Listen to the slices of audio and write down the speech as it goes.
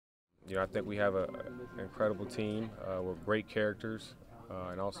I think we have an incredible team with great characters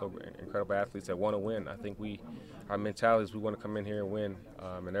and also incredible athletes that want to win. I think our mentality is we want to come in here and win,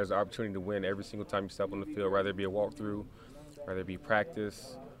 and there's an opportunity to win every single time you step on the field, whether it be a walkthrough, whether it be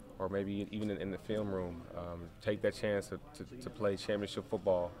practice, or maybe even in the film room. Take that chance to play championship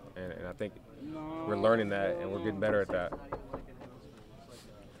football, and I think we're learning that and we're getting better at that.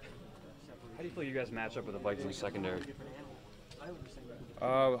 How do you feel you guys match up with the Vikings secondary?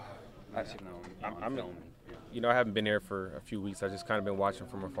 Uh, I, Actually, no, I'm, film. I haven't been here for a few weeks. I just kind of been watching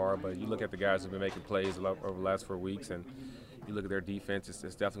from afar. But you look at the guys who've been making plays over the last 4 weeks, and you look at their defense. It's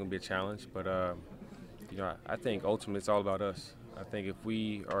definitely gonna be a challenge. But I think ultimately it's all about us. I think if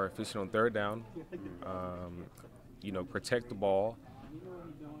we are efficient on third down, protect the ball,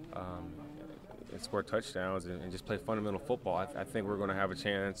 and score touchdowns, and just play fundamental football, I think we're going to have a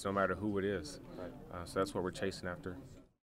chance no matter who it is. So that's what we're chasing after.